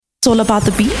It's all about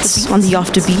the beats on the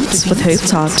Afterbeats with Hope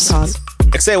Talks.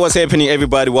 Say what's happening,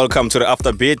 everybody. Welcome to the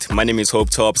Afterbeat. My name is Hope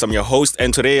Tops. I'm your host,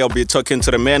 and today I'll be talking to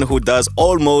the man who does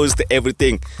almost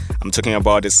everything. I'm talking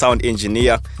about a sound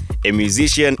engineer, a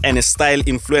musician, and a style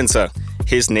influencer.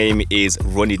 His name is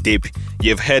Ronee Deep.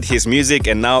 You've heard his music,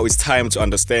 and now it's time to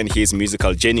understand his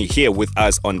musical journey here with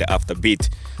us on the Afterbeat.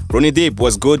 Ronee Deep,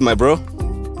 what's good, my bro?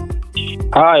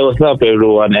 Hi, what's up,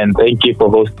 everyone? And thank you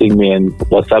for hosting me. And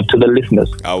what's up to the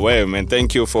listeners? Well, man,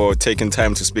 thank you for taking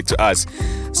time to speak to us.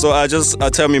 So, just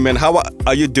tell me, man, how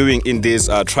are you doing in these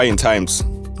trying times?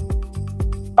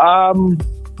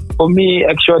 For me,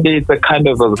 actually, it's a kind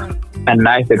of a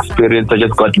nice experience. I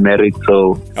just got married,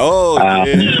 so. Oh,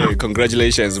 yeah.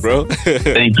 Congratulations, bro.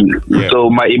 Thank you. Yeah. So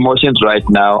my emotions right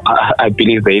now, I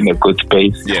believe they're in a good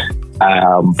space. Yeah.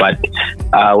 But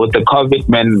with the COVID,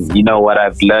 man, what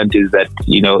I've learned is that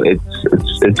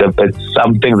it's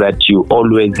something that you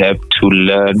always have to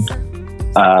learn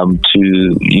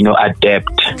to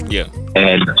adapt. Yeah.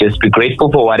 And just be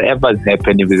grateful for whatever's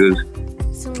happening, because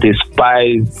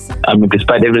despite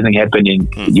everything happening,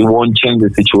 you won't change the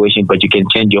situation, but you can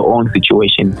change your own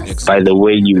situation by the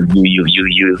way you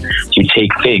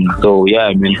take things. So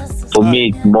yeah, for me,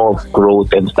 it's more of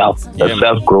growth and stuff,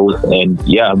 self-growth, and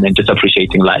just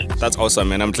appreciating life. That's awesome,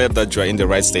 man. I'm glad that you're in the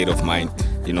right state of mind,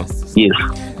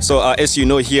 Yes. So as you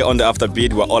know, here on the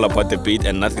Afterbeat, we're all about the beat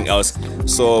and nothing else.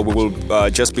 So we will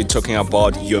just be talking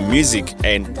about your music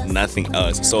and nothing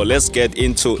else. So let's get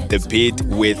into the beat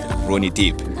with Ronee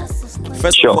Deep.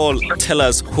 First of all, tell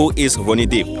us, who is Ronee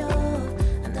Deep?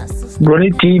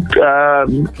 Ronee Deep,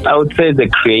 I would say, is a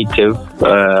creative,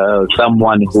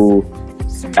 someone who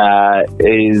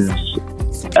is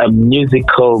a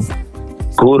musical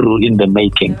guru in the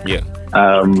making. Yeah.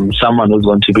 Someone who's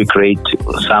going to be great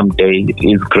someday.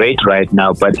 Is great right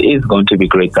now, but is going to be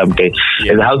great someday.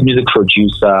 Yeah. As a house music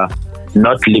producer,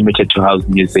 not limited to house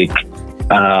music,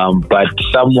 but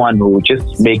someone who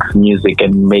just makes music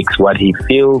and makes what he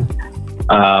feels.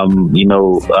 And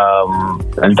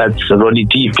that's Ronee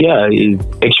Deep. Yeah, is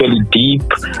actually deep,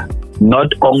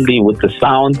 not only with the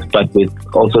sounds, but with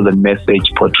also the message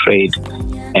portrayed.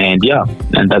 And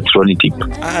that's Ronee Deep.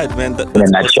 Alright, man. That's in a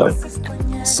nutshell. Awesome.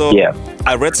 So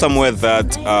I read somewhere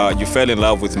that you fell in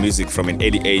love with music from an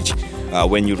early age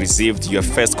when you received your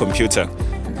first computer.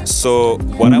 So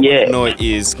what I want to know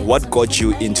is, what got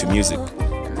you into music?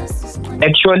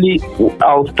 Actually,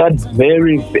 I'll start at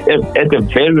a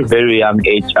very, very young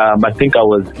age. I think I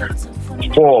was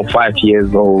 4 or 5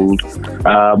 years old.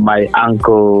 My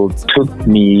uncle took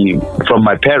me from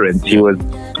my parents. He was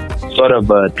sort of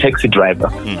a taxi driver.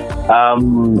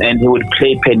 And he would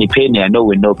play Penny Penny. I know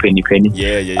we know Penny Penny.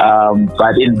 Yeah.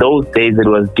 But in those days, it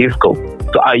was disco.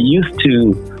 So I used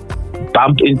to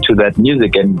bump into that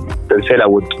music, and they said I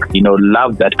would,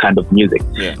 love that kind of music.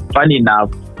 Yeah. Funny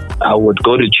enough, I would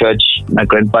go to church. My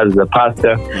grandfather's a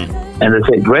pastor, and they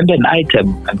said, rent an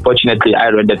item. Unfortunately, I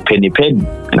rented Penny Penny,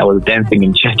 and I was dancing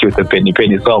in church with the Penny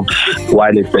Penny song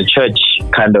while it's a church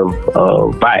kind of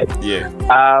vibe. Yeah.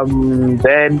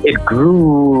 Then it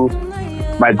grew.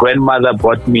 My grandmother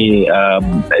bought me a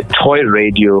toy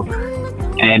radio,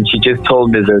 and she just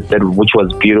told me that which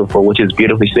is beautiful. She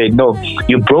said, no,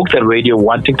 you broke the radio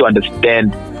wanting to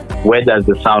understand where does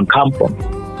the sound come from.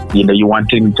 You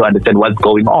wanting to understand what's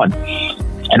going on.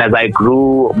 And as I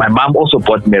grew, my mom also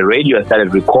bought me a radio. I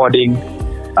started recording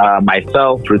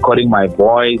myself, recording my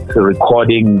voice,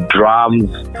 recording drums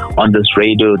on this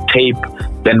radio tape.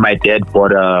 Then my dad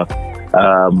bought a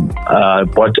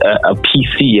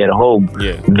PC at home.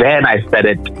 Yeah. Then I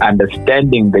started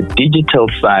understanding the digital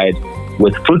side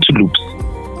with Fruity Loops.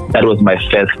 That was my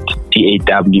first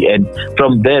DAW, and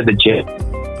from there the journey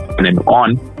and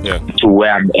on to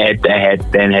where I'm at. I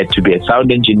had to be a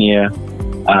sound engineer,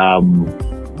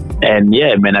 and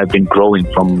I've been growing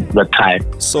from that time.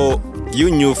 So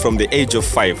you knew from the age of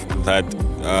 5 that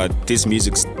this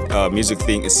music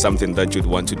thing is something that you'd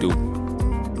want to do?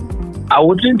 I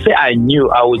wouldn't say I knew.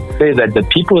 I would say that the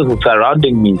people who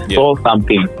surrounding me saw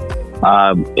something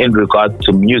in regards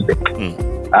to music.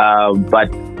 But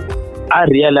I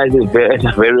realized it at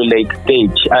a very late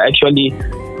stage. I actually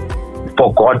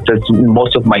forgot that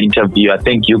most of my interview. I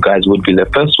think you guys would be the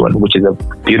first one, which is a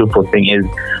beautiful thing. Is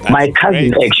that's my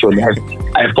cousin great. Actually?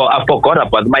 I forgot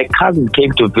about my cousin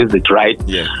came to visit. Right?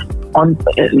 Yeah. On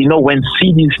when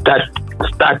CDs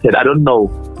started. I don't know.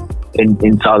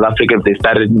 In South Africa, they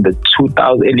started in the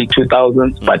early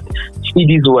 2000s, but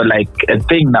CDs were like a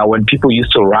thing now, when people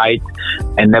used to write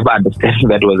and never understanding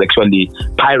that was actually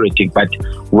pirating, but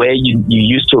where you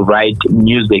used to write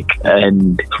music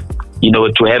and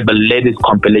to have a latest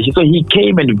compilation. So he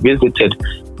came and visited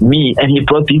me, and he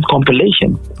brought these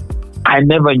compilations. I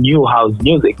never knew house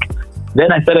music.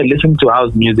 Then I started listening to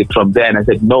house music from there, and I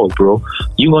said, no, bro,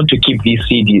 you're going to keep these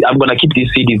CDs. I'm going to keep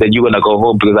these CDs, and you're going to go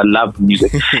home because I love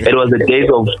music. It was the days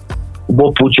of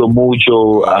Bopucho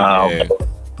Mucho.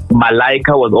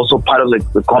 Malaika was also part of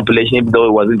the compilation, even though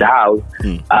it wasn't house.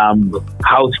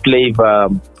 House Flavor,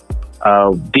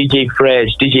 DJ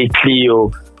Fresh, DJ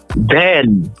Cleo.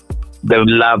 Then the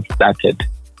love started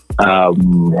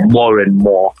more and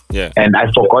more. Yeah. And I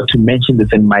forgot to mention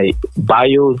this in my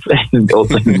bios and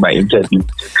also in my interview.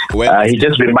 He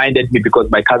just reminded me because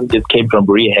my cousin just came from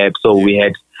rehab, so we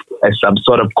had some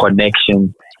sort of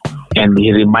connection. And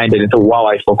he reminded me, so wow,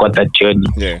 I forgot that journey.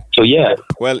 Yeah. So yeah.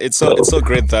 Well, it's so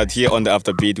great that here on the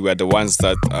Afterbeat, we're the ones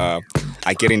that are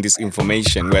getting this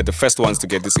information. We're the first ones to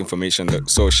get this information.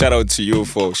 So shout out to you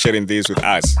for sharing this with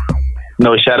us.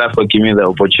 No, shout out for giving me the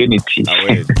opportunity.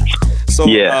 So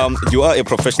you are a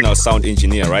professional sound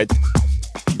engineer, right?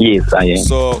 Yes, I am.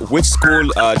 So which school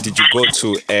did you go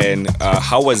to, and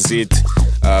how was it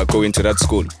going to that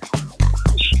school?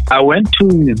 I went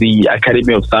to the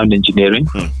Academy of Sound Engineering.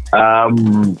 It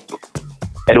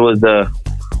was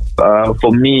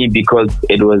for me, because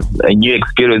it was a new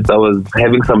experience. I was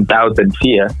having some doubts and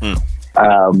fear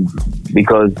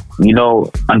because,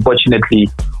 unfortunately,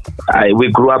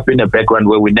 we grew up in a background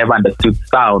where we never understood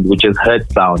sound, which is heard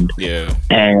sound. Yeah.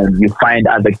 And you find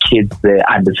other kids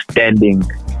understanding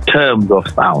terms of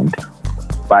sound.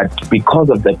 But because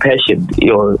of the passion,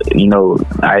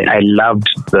 I loved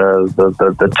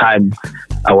the time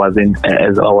I was in,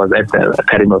 as I was at the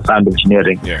Academy of Sound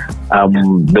Engineering. Yeah.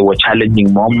 There were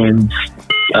challenging moments.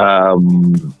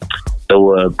 There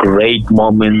were great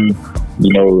moments.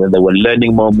 There were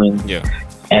learning moments. Yeah.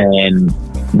 And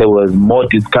there was more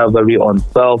discovery on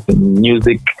self and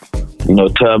music,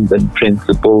 terms and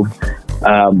principles.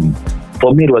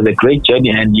 For me, it was a great journey,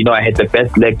 and I had the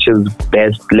best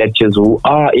lectures who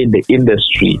are in the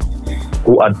industry,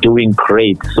 who are doing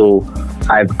great. So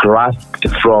I've grasped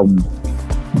from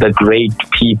the great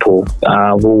people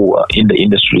who are in the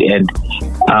industry, and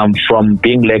from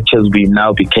being lecturers, we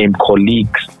now became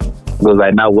colleagues because I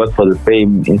now work for the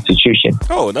same institution.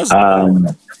 Oh, that's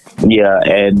yeah,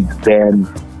 and then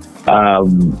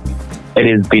it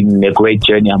has been a great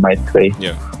journey, I might say,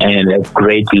 and a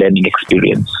great learning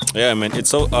experience. Yeah, man, it's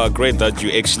so great that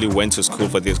you actually went to school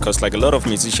for this, because like a lot of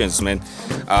musicians, man,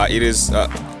 it is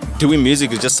doing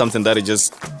music is just something that it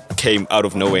just came out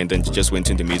of nowhere and then you just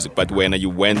went into music. But when you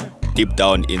went deep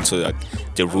down into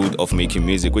the root of making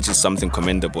music, which is something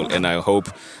commendable, and I hope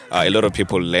a lot of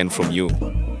people learn from you.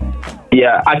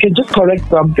 Yeah, I can just correct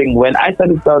something. When I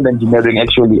started sound engineering,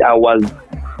 actually, I was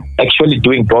actually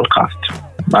doing broadcast.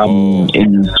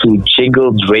 Into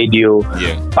jingles, radio.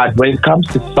 Yeah. But when it comes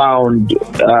to sound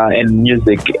and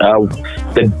music,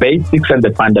 the basics and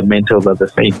the fundamentals are the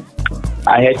same.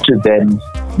 I had to then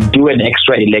do an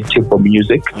extra elective for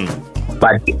music,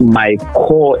 but my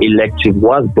core elective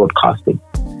was broadcasting,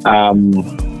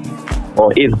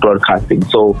 or is broadcasting.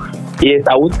 So yes,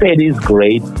 I would say it is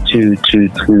great to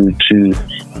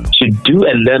do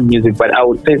and learn music, but I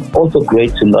would say it's also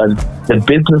great to learn the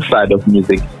business side of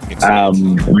music.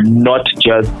 Not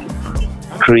just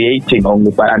creating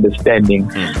only, but understanding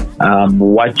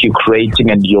what you're creating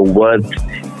and your words,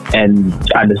 and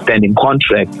understanding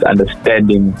contracts,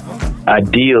 understanding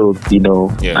deals,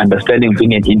 understanding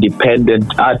being an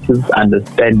independent artist,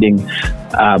 understanding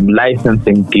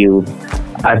licensing deals.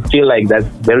 I feel like that's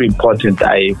very important.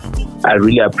 I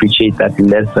really appreciate that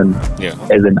lesson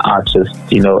as an artist,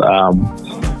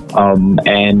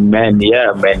 and man,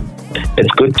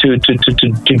 it's good to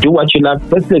do what you love.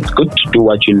 Firstly, it's good to do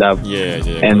what you love.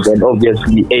 And then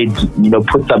obviously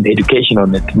put some education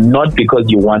on it. Not because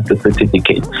you want the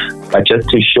certificate, but just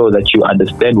to show that you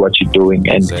understand what you're doing.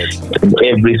 And in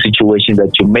every situation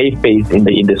that you may face in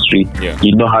the industry,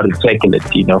 you know how to tackle it,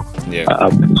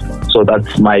 so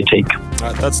that's my take.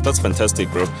 That's fantastic,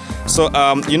 bro. So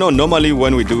normally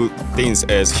when we do things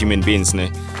as human beings,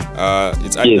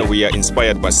 it's either we are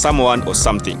inspired by someone or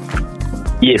something.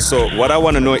 Yes. So what I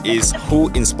want to know is, who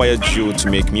inspired you to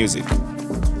make music? This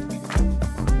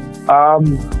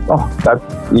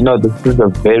is a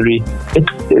very,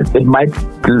 it might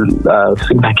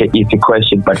seem like an easy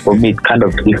question, but for me it's kind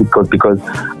of difficult because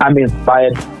I'm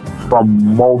inspired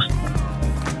from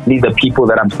mostly the people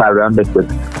that I'm surrounded with.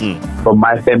 From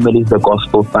my family, the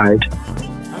gospel side.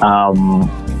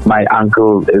 My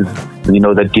uncle is,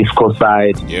 the disco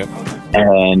side. Yeah.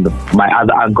 And my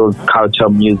other uncle's culture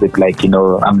music, like,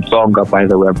 I'm Songa, by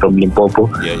the way, I'm from Limpopo.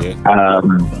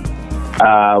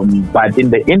 But in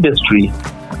the industry,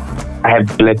 I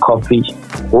have Black Coffee,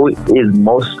 who is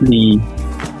mostly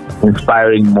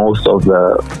inspiring most of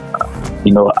the,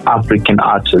 African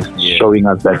artists, showing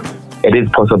us that it is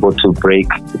possible to break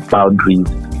boundaries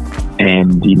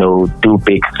and, do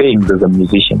big things as a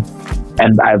musician.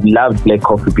 And I've loved Black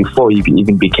Coffee before he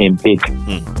even became big.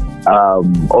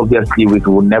 Obviously, we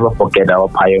will never forget our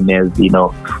pioneers, the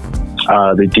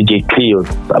DJ Cleos.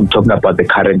 I'm talking about the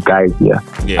current guys here.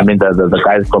 I mean, the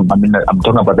guys I'm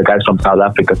talking about the guys from South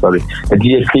Africa, sorry. The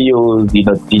DJ Cleos,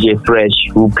 DJ Fresh,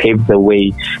 who paved the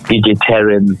way, DJ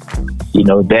Terrence.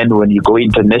 Then when you go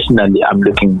internationally, I'm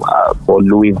looking for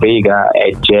Louis Vega,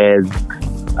 Ed Jazz,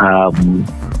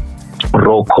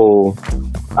 Rocco.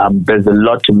 There's a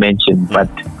lot to mention, but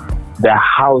the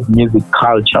house music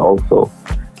culture also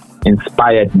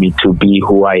inspired me to be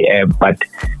who I am. But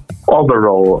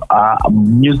overall,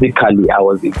 musically, I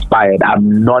was inspired.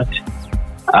 I'm not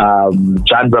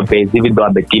genre-based, even though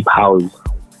I'm a deep house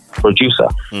producer.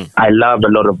 I love a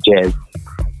lot of jazz.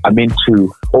 I'm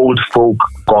into old folk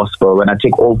gospel. When I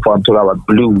take old folk, I'm talking about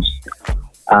blues,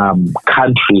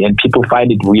 country, and people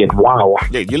find it weird. Wow,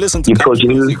 you listen to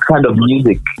this kind of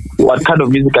music. What kind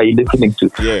of music are you listening to?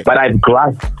 But I've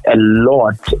grasped a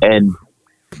lot, and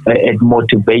it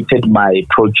motivated my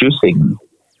producing.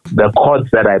 The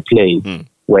chords that I play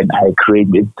when I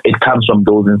create it comes from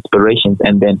those inspirations,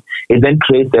 and then it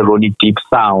creates the Ronee Deep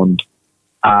sound.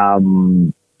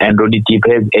 And Ronee Deep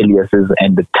has aliases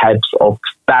and the types of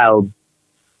styles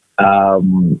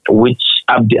which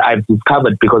I've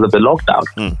discovered because of the lockdown.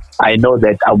 I know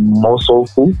that I'm more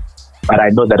soulful, but I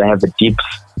know that I have a deep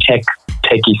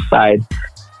techie side,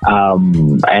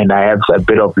 and I have a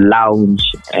bit of lounge,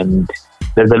 and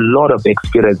there's a lot of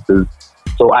experiences.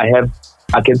 So I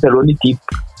can say Ronee Deep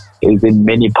is in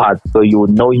many parts. So you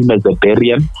would know him as a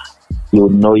Barian, you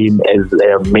would know him as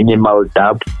a minimal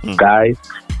dub guy,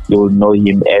 you will know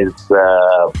him as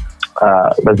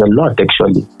there's a lot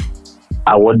actually.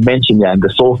 I won't mention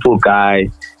the soulful guy.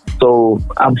 So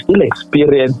I'm still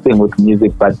experiencing with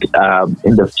music, but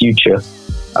in the future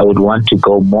I would want to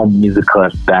go more musical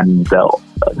than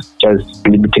just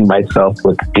limiting myself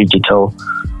with digital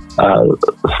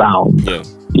sound.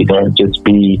 Just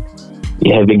be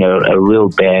having a real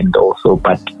band also,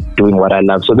 but doing what I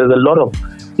love. So there's a lot of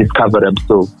discovery I'm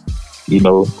still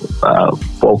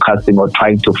focusing or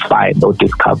trying to find or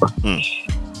discover.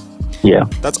 Yeah,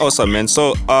 that's awesome, man.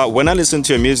 So when I listen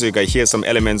to your music, I hear some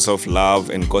elements of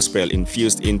love and gospel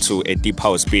infused into a deep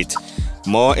house beat.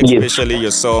 More especially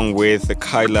your song with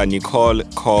Kyla Nicole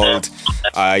called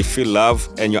I Feel Love,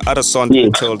 and your other song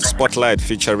called Spotlight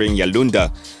featuring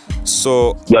Yolanda.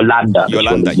 So Yolanda.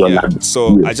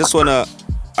 So I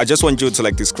just want you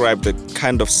to describe the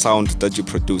kind of sound that you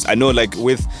produce. I know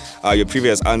with your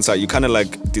previous answer, you kind of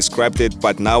described it,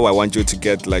 but now I want you to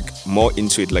get more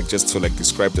into it, just to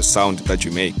describe the sound that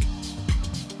you make.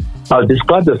 I'll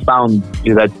describe the sound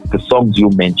that the songs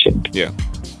you mentioned. Yeah.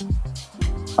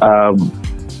 I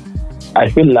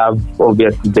Feel Love,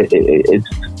 obviously,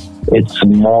 it's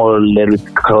more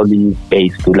lyrically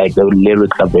based. The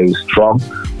lyrics are very strong.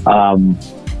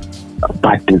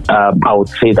 But I would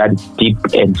say that it's deep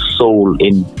and soul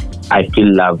in I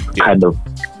Feel Love kind of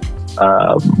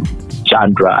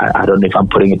genre. I don't know if I'm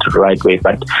putting it the right way,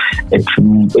 but it's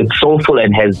soulful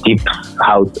and has deep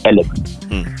house elements.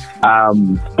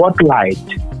 Spotlight,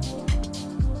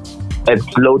 it's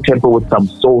slow tempo with some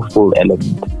soulful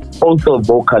elements. Also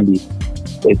vocally,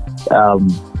 it's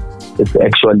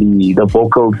actually the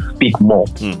vocals speak more.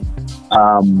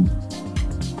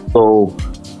 So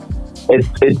it's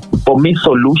for me,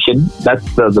 Solution, that's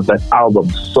the album,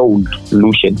 Soul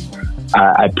Solution.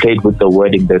 I played with the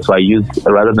wording there, so I used,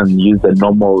 rather than use the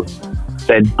normal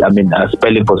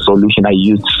spelling for solution, I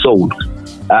used soul.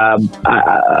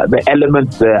 The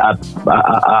elements there are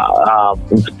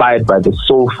inspired by the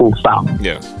soulful sound.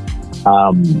 Yeah.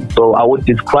 So I would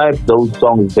describe those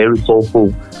songs very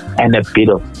soulful and a bit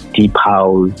of deep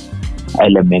house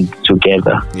elements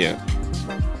together. Yeah.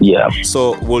 Yeah.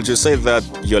 So would you say that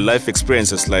your life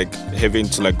experience is having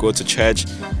to go to church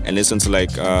and listen to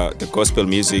the gospel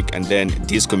music and then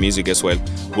disco music as well?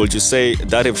 Would you say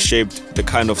that have shaped the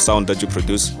kind of sound that you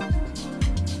produce?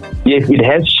 Yes, it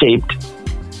has shaped.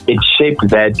 It shaped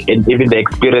that, and even the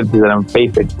experiences that I'm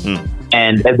facing.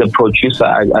 And as a producer,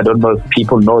 I don't know if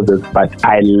people know this, but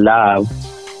I love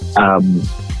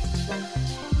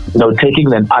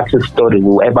taking an artist story,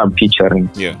 whoever I'm featuring.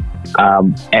 Yeah.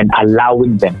 And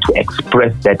allowing them to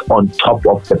express that on top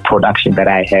of the production that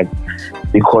I have,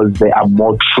 because they are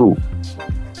more true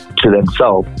to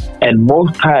themselves. And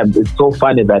most times it's so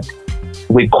funny that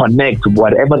we connect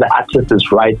whatever the artist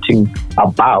is writing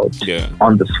about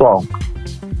on the song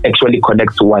actually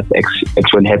connects to what's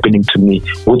actually happening to me,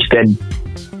 which then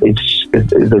it's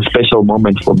a special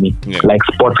moment for me. Yeah. Like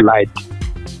Spotlight,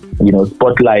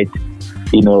 Spotlight.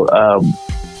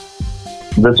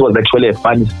 This was actually a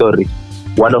funny story.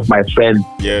 One of my friends,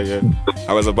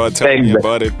 I was about to tell you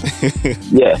about it.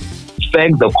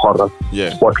 sang the chorus.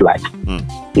 Spotlight.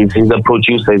 He's a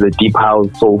producer. He's a deep house,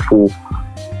 soulful,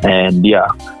 and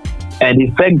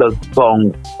he sang the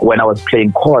song when I was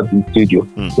playing chords in studio.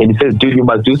 And he says, "Dude, you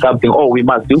must do something." Oh, we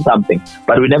must do something,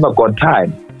 but we never got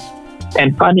time.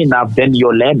 And funny enough, then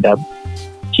Yolanda,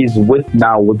 she's with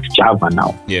Java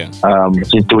now.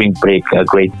 She's doing great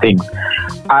things.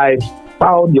 I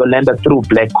found Yolanda through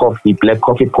Black Coffee. Black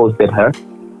Coffee posted her,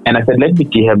 and I said, "Let me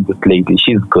DM this lady.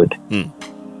 She's good."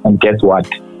 And guess what?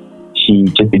 She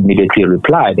just immediately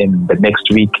replied, and the next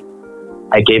week,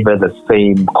 I gave her the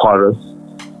same chorus,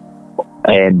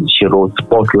 and she wrote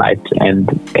Spotlight, and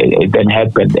it then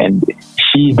happened, and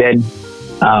she then,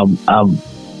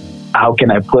 how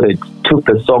can I put it, took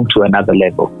the song to another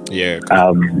level.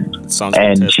 Sounds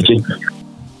and fantastic.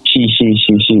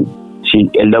 she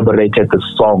elaborated the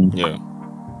song.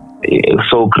 It was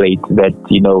so great that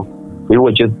we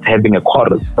were just having a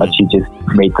chorus, but she just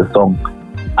made the song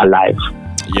alive.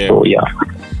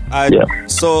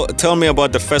 So tell me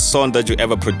about the first song that you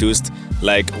ever produced.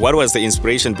 Like, what was the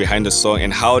inspiration behind the song,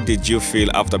 and how did you feel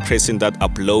after pressing that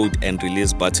upload and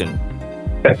release button?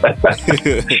 Man,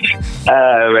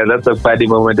 that's a funny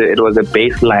moment. It was a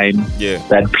bass line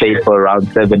that played for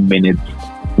around 7 minutes.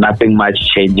 Nothing much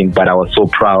changing, but I was so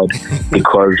proud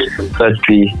because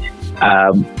firstly,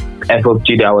 FL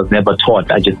Studio I was never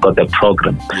taught. I just got the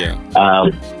program.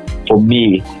 For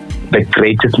me, the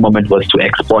greatest moment was to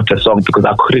export a song, because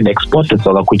I couldn't export a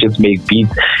song. I could just make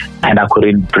beats, and I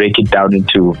couldn't break it down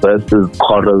into verses,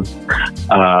 chorus,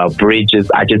 bridges.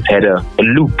 I just had a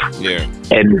loop.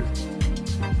 And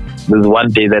there's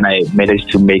one day then I managed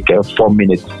to make a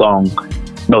 7-minute song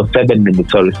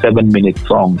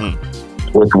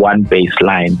with one bass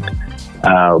line,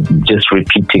 just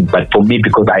repeating. But for me,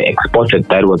 because I exported,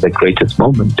 that was the greatest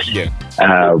moment.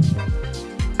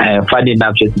 Funny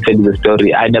enough, just to tell you the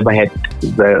story, I never had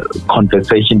the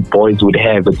conversation boys would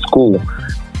have at school,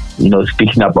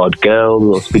 speaking about girls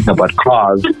or speaking about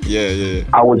cars.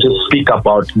 I would just speak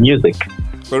about music.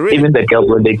 Really? Even the girls,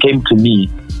 when they came to me,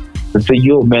 they say,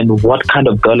 "Yo, man, what kind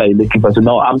of girl are you looking for?" So,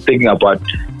 no, I'm thinking about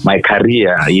my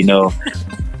career,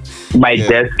 My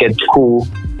desk at school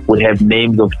would have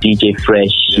names of DJ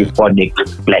Fresh, Telephonic,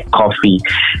 Black Coffee.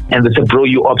 And they said, "Bro,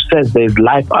 you obsessed. There's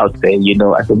life out there,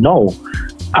 I said, "No,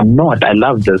 I'm not. I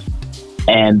love this."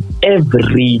 And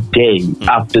every day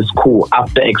after school,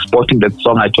 after exporting that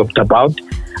song I talked about,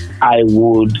 I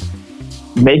would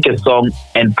make a song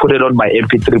and put it on my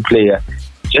MP3 player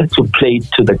just to play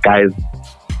it to the guys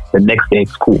the next day at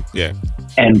school.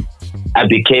 And I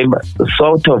became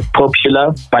sort of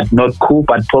popular, but not cool,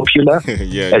 but popular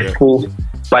at school.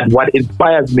 But what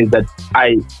inspires me is that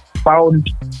I found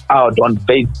out on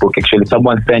Facebook, actually,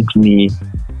 someone sent me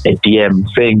a DM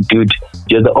saying, "Dude,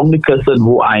 you're the only person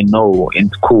who I know in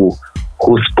school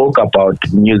who spoke about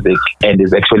music and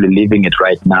is actually living it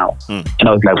right now." And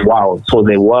I was like, wow. So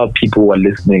there were people who were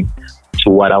listening to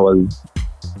what I was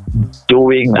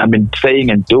doing,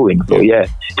 saying and doing. So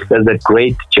there's a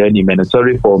great journey, man.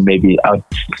 Sorry for maybe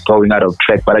going out of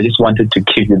track, but I just wanted to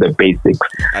give you the basics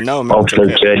of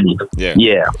the journey.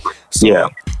 So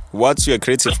what's your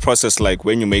creative process like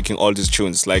when you're making all these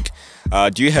tunes? Like,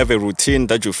 do you have a routine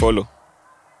that you follow?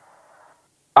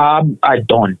 I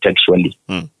don't actually.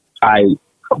 I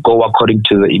go according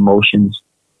to the emotions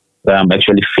that I'm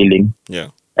actually feeling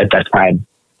at that time.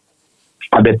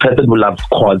 I'm a person who loves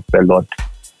chords a lot.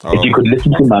 If you could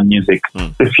listen to my music,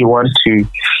 if you want to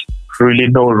really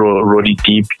know Ronee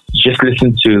Deep, just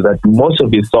listen to that. Most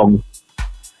of his songs,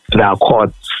 there are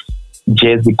chords,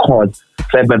 jazzy chords,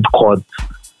 seventh chords.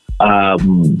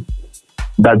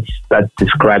 That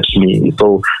describes me.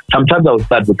 So sometimes I will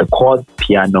start with the chords,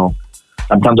 piano.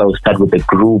 Sometimes I will start with the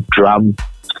groove, drums.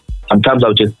 Sometimes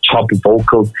I'll just chop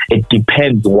vocals. It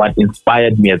depends what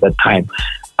inspired me at that time.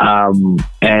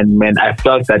 And man, I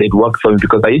felt that it worked for me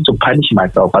because I used to punish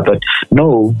myself. I thought,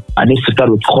 no, I need to start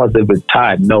with chords every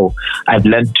time. No, I've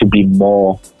learned to be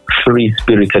more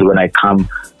free-spirited when I come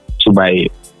to my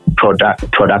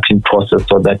production process,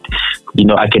 so that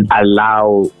I can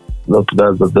allow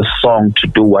the song to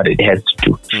do what it has to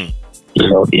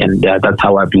do. And that's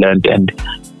how I've learned. And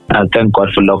thank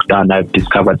God for lockdown, I've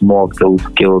discovered more of those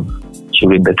skills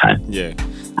during the time.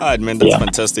 All right, man, that's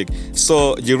fantastic.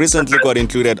 So you recently got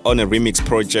included on a remix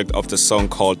project of the song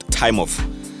called Time Off,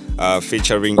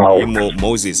 featuring Emo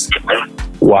Moses.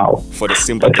 Wow. For the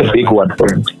simple. That's a big one for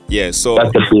him. So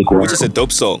that's a big one. Which is a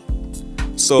dope song.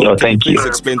 So thank can you you. please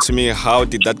explain to me how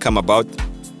did that come about?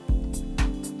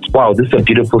 Wow, this is a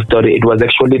beautiful story. It was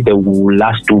actually the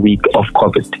last week of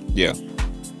COVID. Yeah.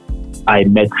 I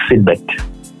met Sinbad.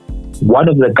 One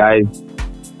of the guys,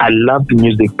 I loved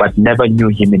music but never knew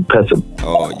him in person.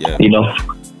 Oh, yeah. You know,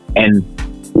 and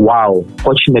wow,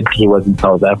 fortunately he was in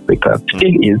South Africa,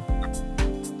 still is.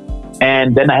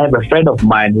 And then I have a friend of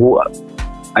mine who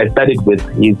I studied with.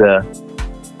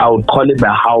 I would call him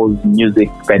a house music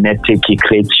fanatic. He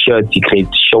creates shirts, he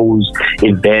creates shows,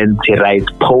 events, he writes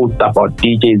posts about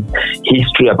DJs,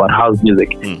 history about house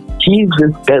music.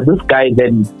 This guy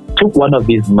then took one of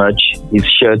his merch, his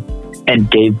shirt, and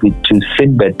gave it to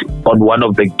Sinbad on one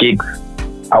of the gigs.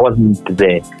 I wasn't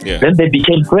there. Yeah. Then they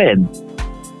became friends.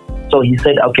 So he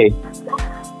said, okay,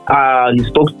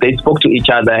 they spoke to each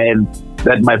other, and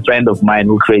that my friend of mine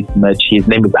who creates merch, his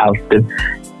name is Alston,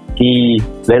 he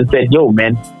then said, yo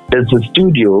man, there's a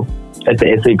studio at the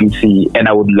SABC and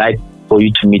I would like for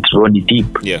you to meet Ronee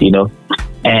Deep, you know,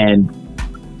 and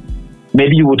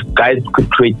maybe guys could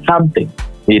create something,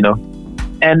 you know.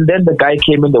 And then the guy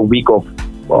came in the week of,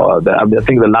 I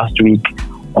think the last week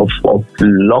of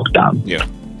lockdown. Yeah.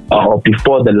 Or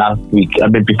before the last week,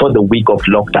 before the week of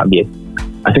lockdown, yes.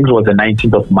 I think it was the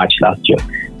 19th of March last year.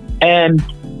 And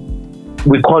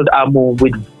we called Amo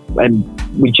and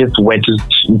we just went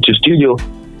to studio.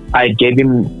 I gave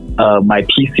him my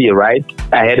PC, right?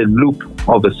 I had a loop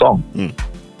of a song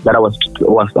that I was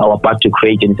about to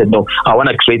create, and he said, "No, I want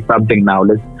to create something now.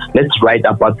 Let's write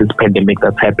about this pandemic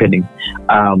that's happening.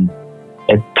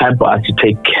 It's time for us to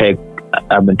take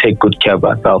good care of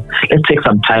ourselves. Let's take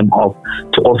some time off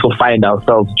to also find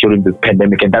ourselves during this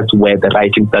pandemic." And that's where the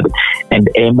writing started. And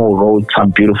Amo wrote some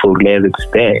beautiful lyrics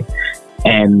there,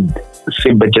 and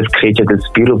Simba just created this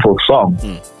beautiful song.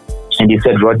 And he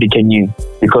said, "Rodney, can you,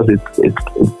 because it's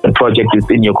the project is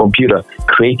in your computer,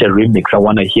 create a remix. I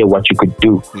want to hear what you could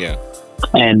do." Yeah.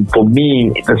 And for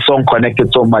me, the song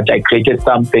connected so much. I created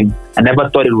something. I never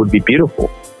thought it would be beautiful.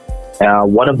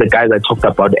 One of the guys I talked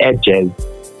about, Ed Jazz,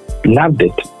 loved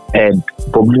it. And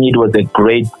for me, it was a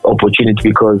great opportunity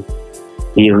because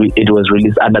it was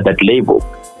released under that label.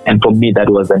 And for me, that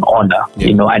was an honor. Yeah.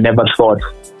 You know, I never thought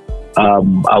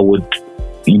I would,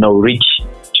 reach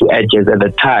to edges at the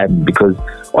time, because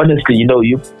honestly,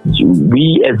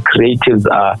 we as creatives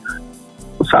are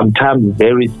sometimes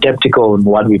very skeptical on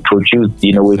what we produce.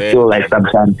 We feel like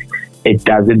sometimes it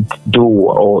doesn't do,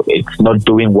 or it's not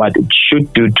doing what it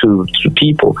should do to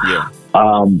people. Yeah.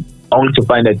 Only to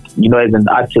find that, as an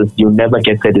artist, you never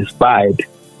get satisfied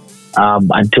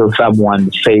until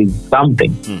someone says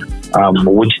something,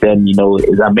 which then,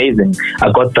 is amazing.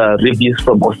 I got the reviews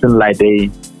from Austin Lide,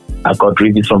 I got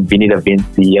reviews from Vinny Da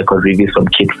Vinci, I got reviews from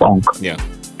Kid Funk. Yeah.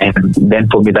 And then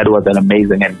for me, that was an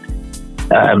amazing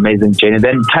journey.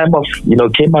 Then Time Off,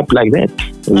 came up like that.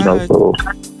 So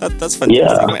that's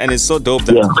fantastic, man. And it's so dope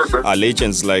that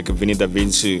legends like Vinny Da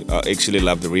Vinci actually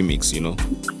love the remix,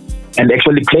 and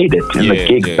actually played it in the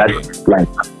gig.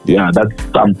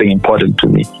 That's something important to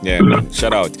me. Yeah, man.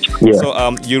 Shout out. Yeah.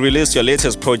 So you released your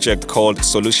latest project called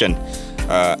Solution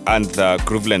and the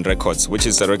Grooveland Records, which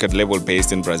is a record label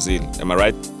based in Brazil. Am I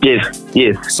right?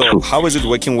 Yes. So true. how is it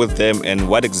working with them, and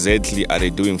what exactly are they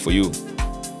doing for you?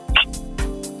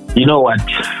 You know what?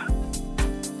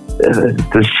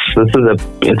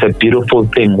 It's a beautiful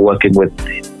thing working with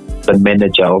the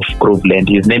manager of Grooveland.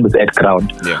 His name is Ed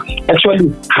Ground. Yeah.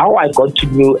 Actually, how I got to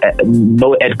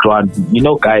know Ed Ground,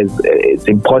 guys, it's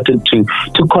important to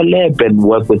collab and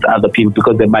work with other people,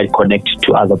 because they might connect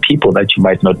to other people that you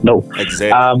might not know.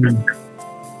 Exactly.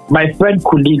 My friend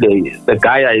Kulile, the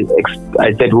guy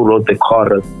I said who wrote the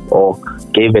chorus or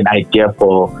gave an idea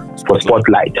for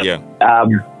Spotlight,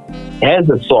 has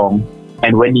a song,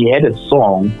 and when he had a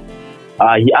song,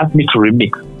 he asked me to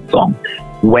remix the song.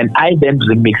 When I then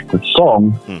remixed the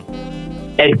song,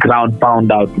 Ed Ground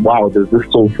found out, wow, there's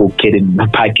this soulful kid in the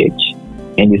package.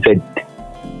 And he said,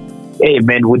 "Hey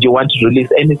man, would you want to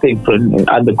release anything from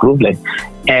under Grooveland?"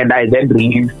 And I then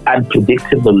released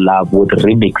Unpredictable Love with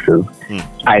remixes.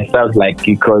 I felt like,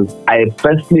 because I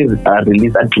firstly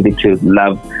released Unpredictable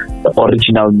Love, the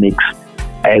original mix,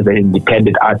 as an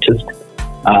independent artist.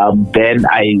 Then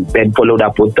I followed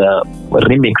up with the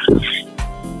remixes.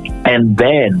 And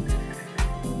then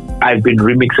I've been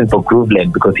remixing for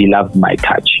Grooveland because he loves my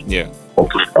touch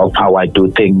of how I do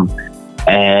things.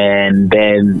 And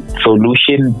then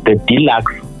Solution, the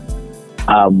deluxe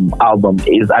album,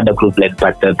 is under Grooveland,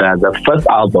 but the first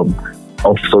album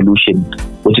of Solution,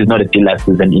 which is not a deluxe,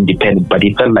 is an independent. But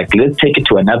he felt like, let's take it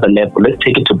to another level. Let's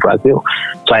take it to Brazil.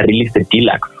 So I released the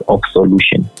deluxe of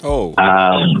Solution. Oh.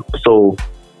 So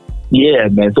Yeah,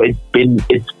 man. So it's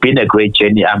been a great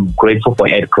journey. I'm grateful for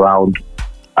Ed Ground.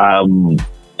 And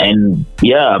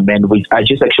yeah, man, I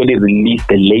just actually released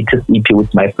the latest EP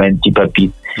with my friend Deeper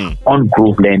Beats on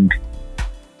Grooveland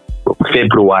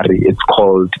February. It's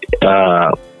called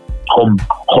Homage.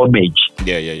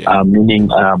 Yeah.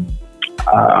 Meaning I'm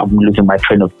losing my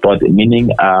train of thought. Meaning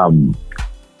I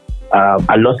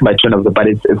lost my train of thought, but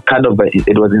it's kind of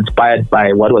it was inspired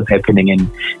by what was happening in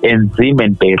Zim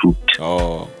and Beirut.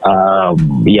 Oh.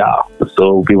 Yeah.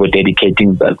 So we were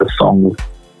dedicating the song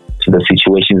to the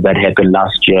situations that happened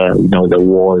last year, the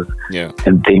wars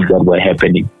and things that were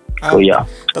happening. So yeah,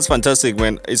 that's fantastic,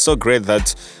 man. It's so great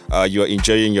that you are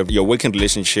enjoying your working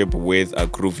relationship with a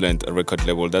Grooveland record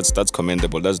label. That's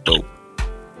commendable. That's dope.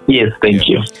 Yes, thank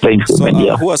you. So,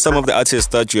 man. who are some of the artists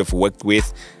that you have worked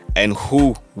with, and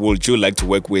who would you like to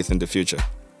work with in the future?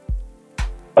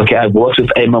 Okay, I've worked with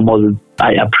Emma Moses.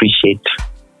 I appreciate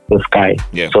this guy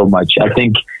so much. I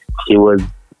think he was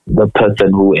the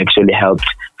person who actually helped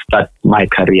start my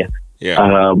career.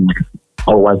 Yeah.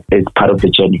 Or was part of the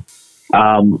journey.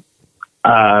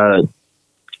 Kyle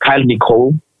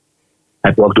Nicole.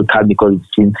 I've worked with Kyle Nicole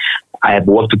since I have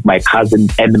worked with my cousin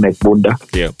Anne McBunda.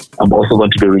 Yeah. I'm also going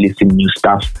to be releasing new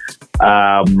stuff.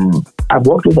 I've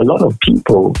worked with a lot of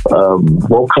people,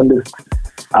 vocalists.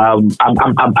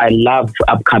 I love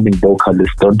upcoming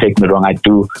vocalists. Don't take me wrong. I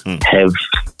do have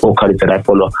vocalists that I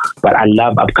follow, but I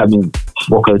love upcoming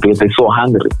vocalists because they're so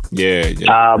hungry.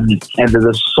 Yeah. And there's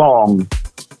a song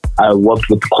I worked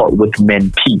with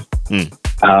Men P.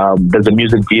 There's a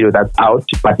music video that's out,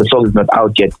 but the song is not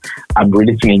out yet. I'm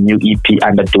releasing a new EP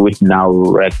under Do It Now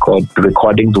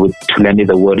recordings with Tulani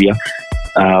the Warrior.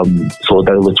 So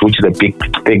which is a big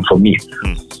thing for me.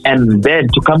 And then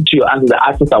to come to your answer, the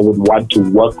artist I would want to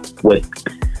work with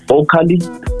vocally,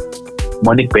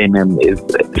 Monique Bainham is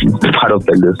part of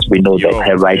the list. We know that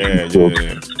her writing skills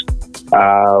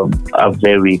are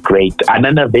very great.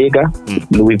 Anana Vega,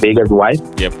 Louis Vega's wife.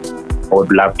 Yep. I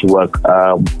would love to work.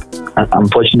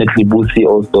 Unfortunately, Boosie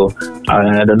also,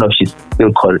 I don't know if she's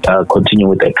still continuing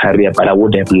with her career, but I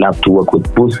would have loved to work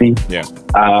with Boosie. Yeah.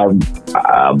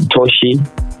 Toshi,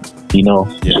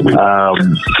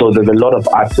 so there's a lot of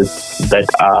artists that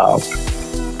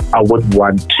I would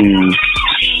want to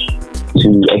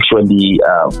actually,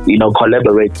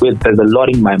 collaborate with. There's a lot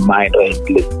in my mind or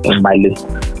in my list,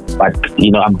 but,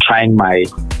 I'm trying my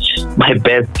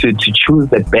best to choose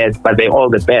the best, but they're all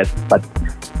the best. But,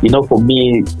 for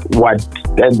me, what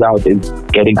stands out is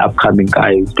getting upcoming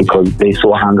guys because they're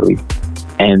so hungry.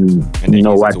 And you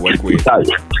know what?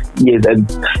 Yes, and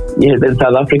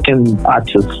South African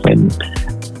artists, and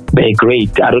they're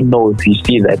great. I don't know if you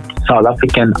see that. South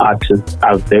African artists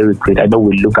are very great. I know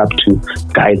we look up to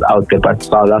guys out there, but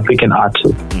South African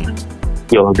artists,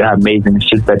 they're amazing. It's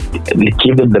just that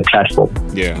give them the platform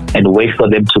and wait for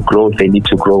them to grow. They need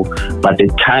to grow. But the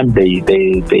time they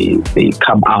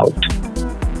come out,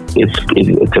 it's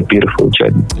a beautiful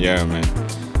journey. Yeah, man.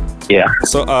 Yeah.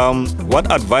 So, what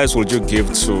advice would you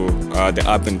give to the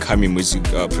up-and-coming music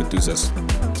producers?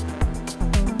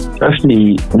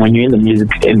 Firstly, when you're in the music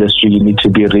industry, you need to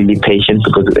be really patient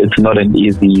because it's not an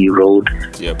easy road.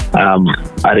 Yep.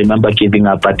 I remember giving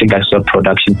up. I think I stopped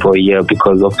production for a year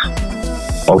because of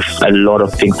a lot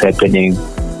of things happening,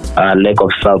 lack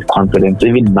of self-confidence.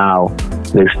 Even now,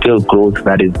 there's still growth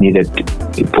that is needed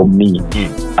for me to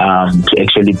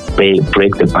actually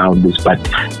break the boundaries. But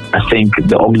I think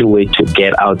the only way to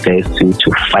get out there is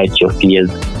to fight your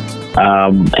fears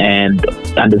and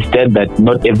understand that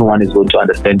not everyone is going to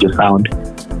understand your sound,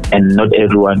 and not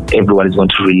everyone is going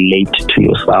to relate to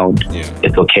your sound.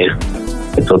 It's okay.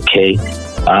 It's okay.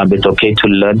 It's okay to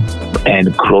learn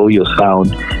and grow your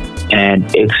sound. And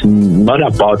it's not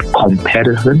about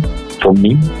comparison for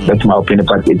me. That's my opinion.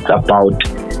 But it's about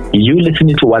you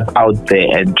listening to what's out there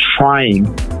and trying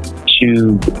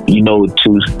to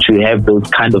have those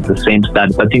kind of the same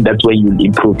standards. I think that's where you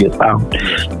improve your sound.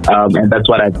 And that's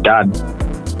what I've done.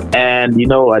 And you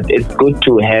know what? It's good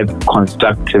to have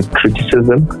constructive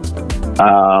criticism.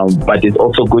 But it's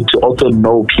also good to also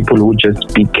know people who just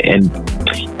speak and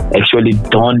actually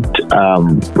don't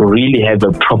really have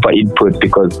a proper input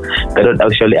because they don't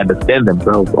actually understand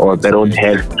themselves or they don't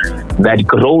have that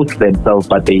growth themselves,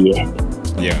 but they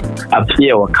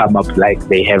appear or come up like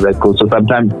they have a growth. So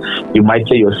sometimes you might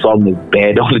say your song is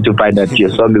bad only to find that your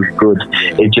song is good.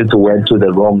 It just went to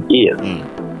the wrong ears.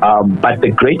 But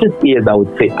the greatest ears, I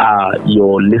would say, are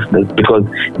your listeners because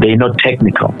they're not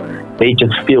technical. They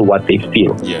just feel what they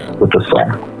feel with the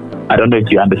song. I don't know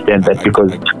if you understand that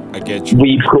because I get you.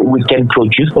 we can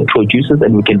produce for producers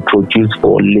and we can produce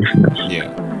for listeners.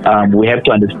 We have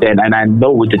to understand, and I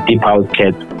know with the Deep House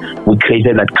Cats, we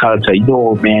created that culture.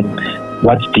 Man,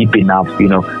 what's deep enough?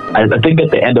 I think at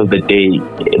the end of the day,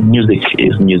 music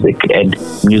is music, and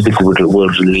music will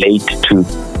relate to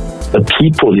the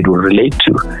people it will relate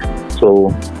to.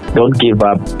 So don't give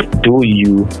up. Do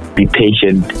you be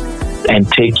patient and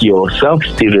take yourself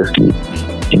seriously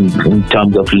in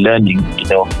terms of learning.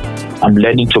 I'm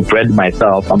learning to brand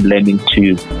myself. I'm learning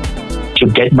to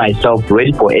get myself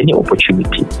ready for any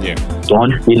opportunity. Yeah.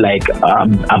 Don't feel like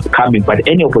I'm coming, but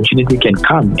any opportunity can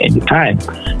come anytime.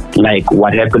 Like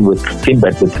what happened with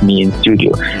Simbad with me in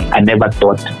studio. I never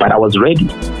thought, but I was ready.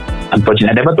 Unfortunately,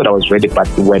 I never thought I was ready, but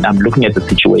when I'm looking at the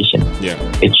situation,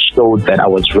 it showed that I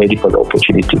was ready for the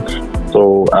opportunity.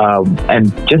 So,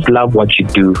 and just love what you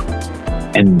do.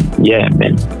 And yeah,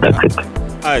 man, that's it.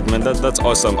 All right, man, that's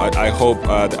awesome. I hope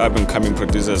the up-and-coming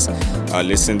producers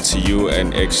listen to you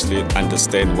and actually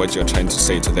understand what you're trying to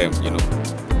say to them,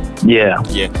 Yeah.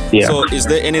 So is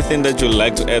there anything that you'd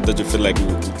like to add that you feel like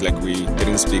we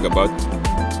didn't speak about?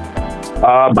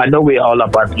 I know we're all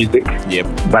about music. Yep.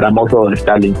 But I'm also a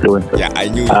style influencer. Yeah, I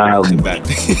knew you mentioned that.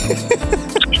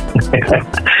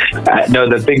 No,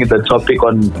 the thing is, the topic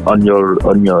on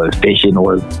your station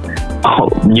was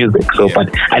music. So, but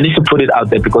I need to put it out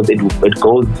there because it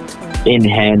goes in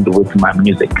hand with my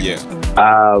music. Yeah.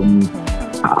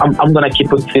 I'm gonna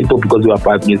keep it simple because we are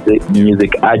about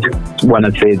music. I just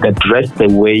wanna say that dress the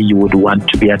way you would want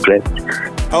to be addressed.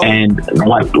 Oh. And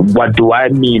what do I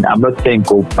mean? I'm not saying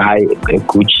go buy a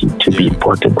Gucci to be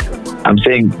important. I'm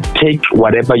saying take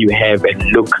whatever you have and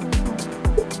look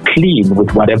clean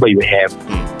with whatever you have.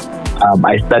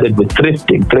 I started with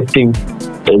thrifting. Thrifting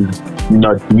is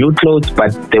not new clothes,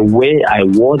 but the way I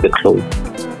wore the clothes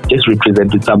just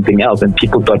represented something else, and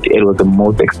people thought it was the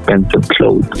most expensive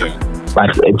clothes. Yeah.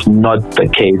 But it's not the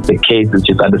case. The case is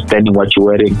just understanding what you're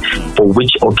wearing, for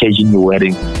which occasion you're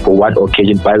wearing, for what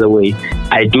occasion. By the way,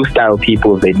 I do style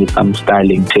people if they need some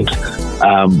styling tips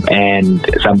and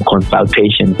some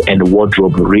consultations and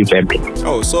wardrobe revamping.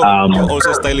 Oh, so you're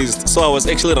also stylist. So I was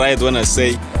actually right when I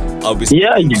say I'll be.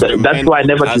 Yeah, that's why I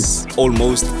never has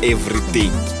almost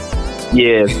everything.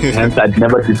 Yes, hence I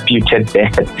never disputed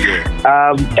that.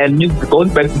 Yeah. And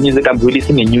going back to music, I'm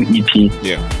releasing a new EP.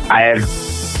 Yeah.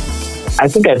 I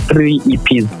think I have 3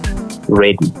 EPs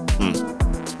ready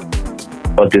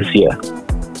for this year.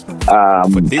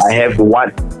 I have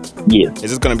one. Yes.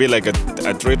 Is it going to be like a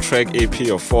 3-track EP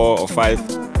or 4 or 5?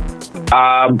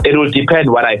 It will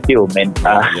depend what I feel, man.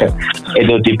 It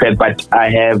will depend, but I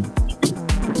have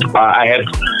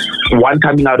one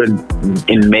coming out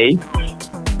in May.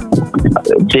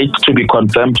 Dates to be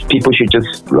confirmed. People should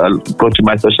just go to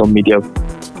my social media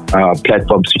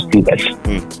platforms to see that.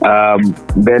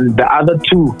 Then the other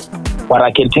 2, what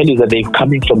I can tell you is that they're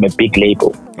coming from a big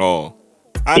label. Oh,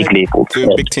 big label.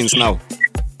 Big things now.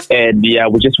 And yeah,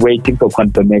 we're just waiting for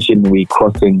confirmation. We're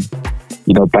crossing,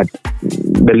 but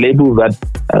the labels that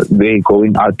they're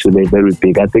going out to, they're very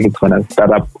big. I think it's going to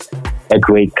start up a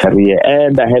great career.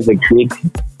 And I have a gig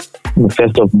on the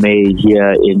 1st of May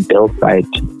here in Delphi.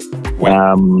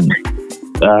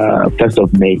 1st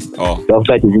of May. Oh.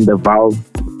 Delphi is in the Valve.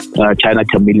 China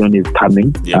Chameleon is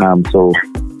coming. Yeah. So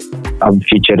I'm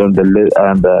featured on the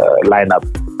lineup.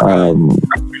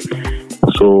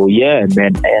 So yeah,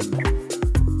 man, and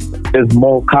there's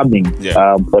more coming.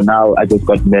 Yeah. For now, I just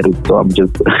got married, so I'm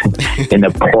just in a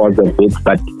pause a bit.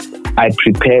 But I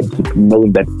prepared,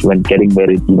 knowing that when getting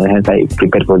married, hence I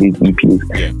prepared for these EPs.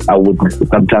 Yeah. I would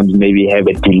sometimes maybe have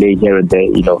a delay here and there,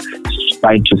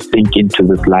 trying to sink into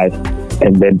this life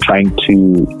and then trying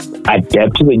to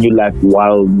adapt to the new life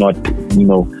while not,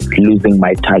 losing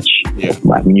my touch of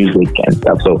my music and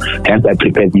stuff. So hence I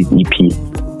prepared these EPs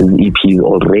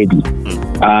already.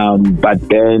 But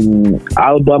then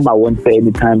album, I won't say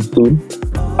anytime soon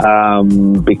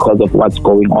because of what's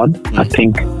going on. I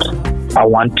think I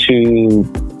want to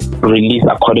release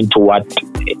according to what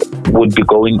would be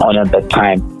going on at that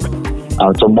time.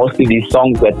 So mostly these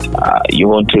songs that you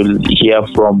want to hear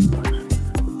from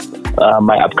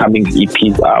my upcoming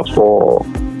EPs are for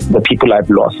the people I've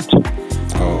lost.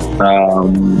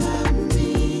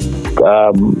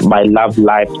 My love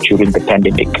life during the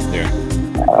pandemic.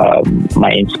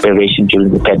 My inspiration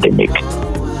during the pandemic.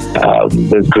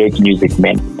 There's great music,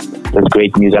 man. There's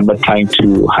great music. I'm not trying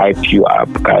to hype you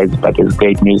up, guys, but there's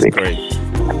great music. Great.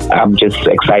 I'm just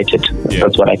excited. Yeah.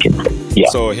 That's what I can say. Yeah.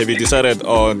 So have you decided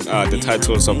on the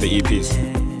titles of the EPs?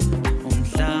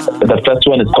 The first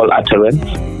one is called Utterance.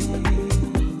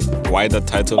 Why the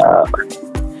title?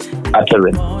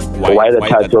 Utterance. Why the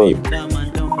title?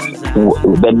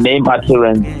 The name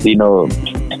Utterance,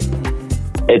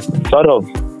 it's sort of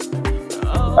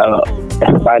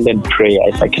a silent prayer,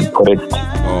 if I can put it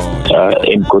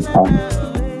in good time.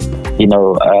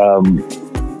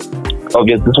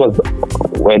 Obviously, this was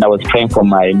when I was praying for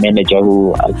my manager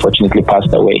who unfortunately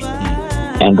passed away.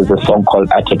 And there's a song called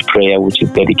Uttered Prayer, which is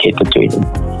dedicated to him.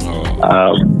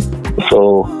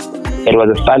 So it was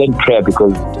a silent prayer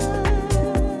because,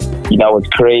 I was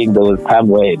praying. There was a time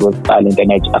where it was silent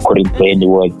and I couldn't say any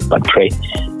words but pray.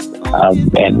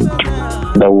 And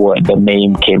the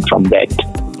name came from that.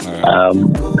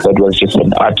 So it was just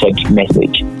an uttered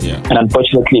message. Yeah. And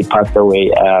unfortunately, he passed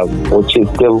away, which is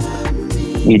still,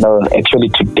 actually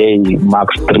today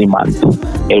marks 3 months.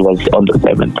 It was on the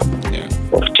 7th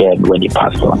of Jan when he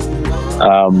passed on.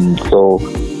 So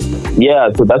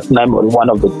that's one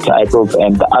of the titles.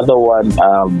 And the other one,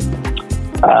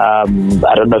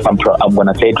 I don't know if I'm going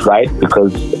to say it right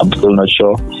because I'm still not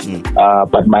sure.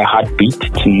 But My Heartbeat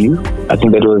to You, I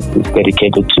think that was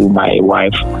dedicated to my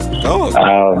wife.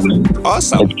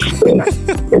 Awesome. I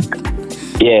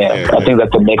think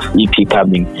that's the next EP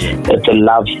coming. It's a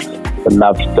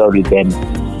love story then,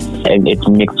 and it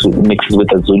mixes with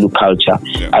the Zulu culture.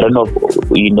 I don't know if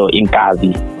you know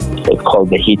Inkazi. It's called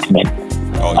the Hitman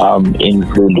in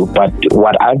Zulu. But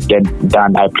what I've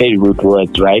done, I played with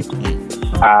words, right?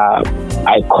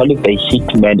 I call it the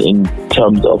Hitman in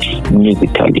terms of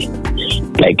musically,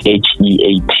 like HEAT,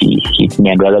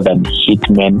 Hitman, rather than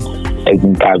Hitman as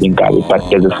in Gavi. But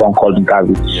there's a song called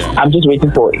Gavi. I'm just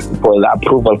waiting for the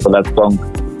approval for that song.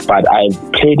 But I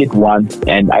played it once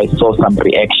and I saw some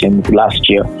reactions last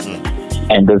year.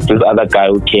 And there's this other guy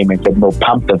who came and said, no,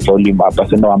 pump the volume up. I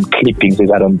said, no, I'm clipping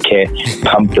because I don't care.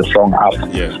 Pump the song up.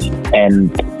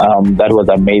 And that was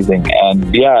amazing. And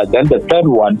then the third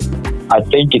one, I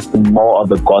think it's more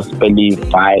of a gospel-y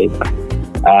vibe.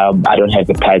 I don't have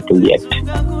the title yet,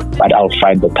 but I'll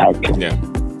find the title.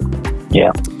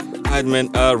 Yeah. All right, man.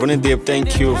 Ronee Deep,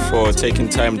 thank you for taking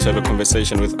time to have a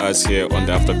conversation with us here on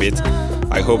the Afterbeat.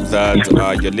 I hope that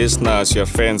your listeners, your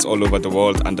fans all over the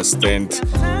world understand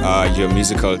your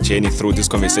musical journey through this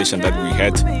conversation that we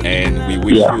had. And we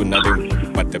wish you nothing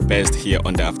but the best here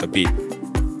on the Afterbeat.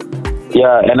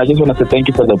 Yeah, and I just want to say thank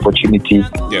you for the opportunity.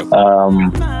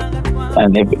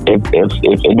 And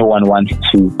if anyone wants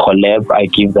to collab, I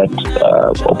give that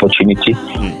opportunity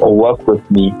or work with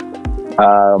me.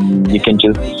 You can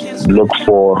just look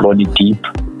for Ronee Deep,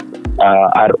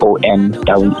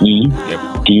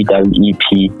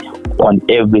 RONEEDEEP on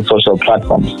every social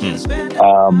platform.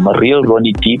 Real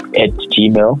Ronee Deep at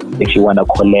Gmail if you want to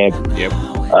collab.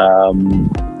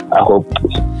 I hope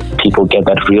people get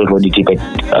that Real Ronee Deep at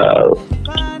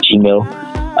Gmail.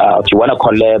 If you want to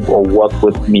collab or work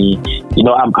with me,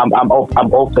 I'm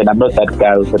open. I'm not that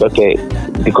guy who said, okay,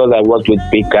 because I worked with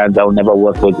big guns, I'll never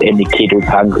work with any kid who's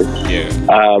hungry.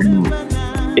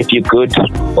 If you're good,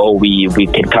 or we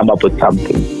can come up with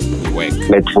something.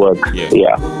 Let's work. All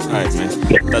right, man.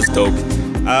 That's dope.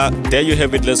 There you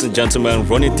have it, ladies and gentlemen.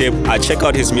 Ronee Deep. Check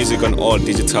out his music on all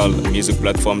digital music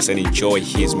platforms and enjoy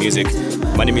his music.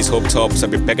 My name is Hope Tops. I'll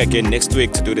be back again next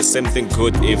week to do the same thing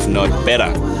good, if not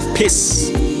better.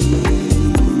 Peace.